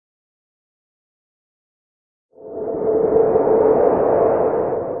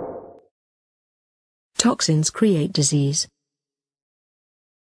Toxins create disease.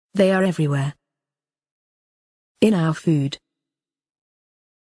 They are everywhere. In our food.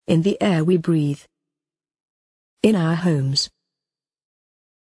 In the air we breathe. In our homes.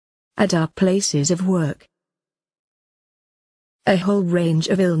 At our places of work. A whole range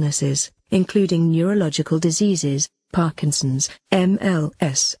of illnesses, including neurological diseases, Parkinson's,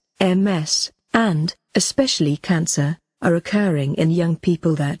 MLS, MS, and, especially cancer, are occurring in young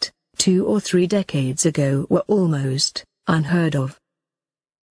people that, 2 or 3 decades ago were almost unheard of.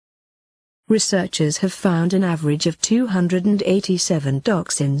 Researchers have found an average of 287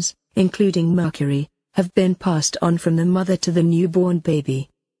 toxins, including mercury, have been passed on from the mother to the newborn baby.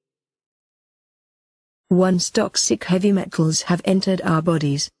 Once toxic heavy metals have entered our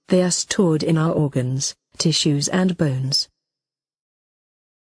bodies, they are stored in our organs, tissues and bones.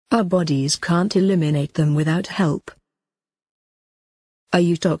 Our bodies can't eliminate them without help. Are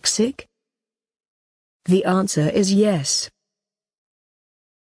you toxic? The answer is yes.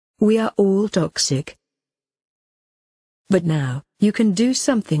 We are all toxic. But now, you can do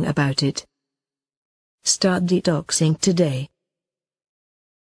something about it. Start detoxing today.